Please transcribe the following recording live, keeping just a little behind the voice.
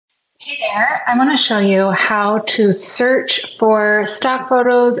Hey there, I want to show you how to search for stock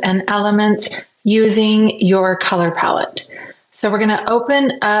photos and elements using your color palette. So we're going to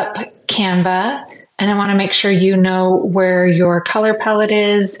open up Canva, and I want to make sure you know where your color palette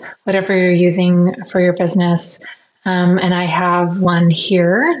is, whatever you're using for your business. And I have one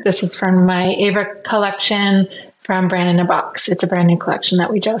here. This is from my Ava collection from Brand in a Box. It's a brand new collection that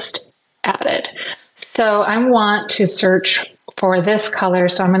we just added. So I want to search for this color.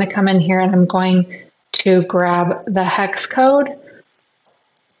 So I'm going to come in here and I'm going to grab the hex code.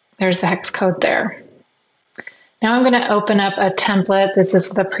 There's the hex code there. Now I'm going to open up a template. This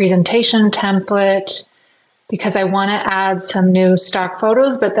is the presentation template because I want to add some new stock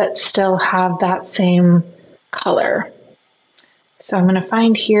photos, but that still have that same color. So I'm going to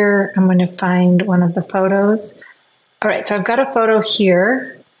find here, I'm going to find one of the photos. All right, so I've got a photo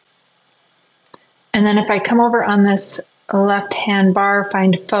here. And then if I come over on this left-hand bar,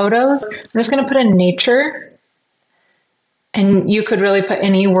 find photos, I'm just going to put in nature. And you could really put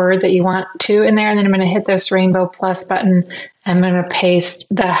any word that you want to in there. And then I'm going to hit this rainbow plus button. I'm going to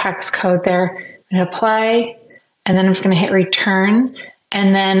paste the hex code there and apply. And then I'm just going to hit return.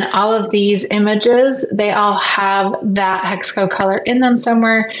 And then all of these images, they all have that hex code color in them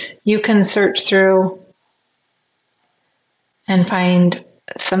somewhere. You can search through and find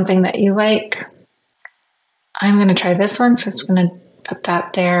something that you like. I'm going to try this one, so I'm just going to put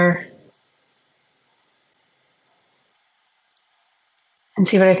that there and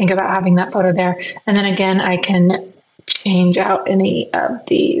see what I think about having that photo there. And then again, I can change out any of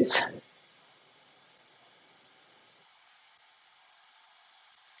these.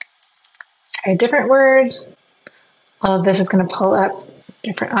 Try a different word. All of this is going to pull up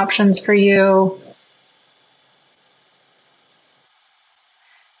different options for you.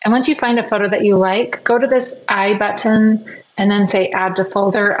 And once you find a photo that you like, go to this I button and then say add to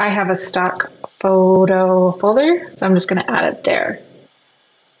folder. I have a stock photo folder, so I'm just going to add it there.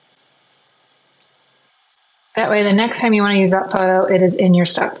 That way, the next time you want to use that photo, it is in your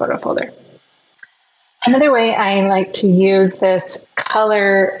stock photo folder. Another way I like to use this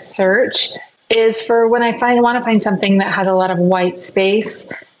color search is for when I want to find something that has a lot of white space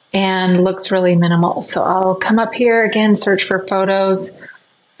and looks really minimal. So I'll come up here again, search for photos.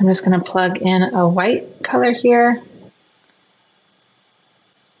 I'm just going to plug in a white color here.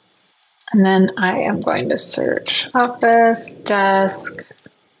 And then I am going to search office, desk,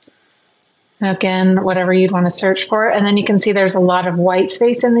 and again, whatever you'd want to search for. And then you can see there's a lot of white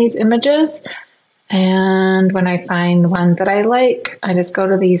space in these images. And when I find one that I like, I just go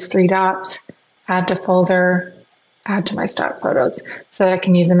to these three dots, add to folder, add to my stock photos so that I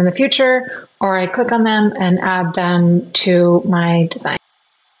can use them in the future, or I click on them and add them to my design.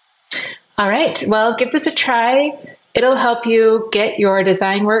 All right, well, give this a try. It'll help you get your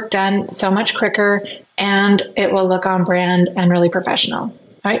design work done so much quicker, and it will look on brand and really professional. All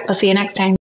right, we'll see you next time.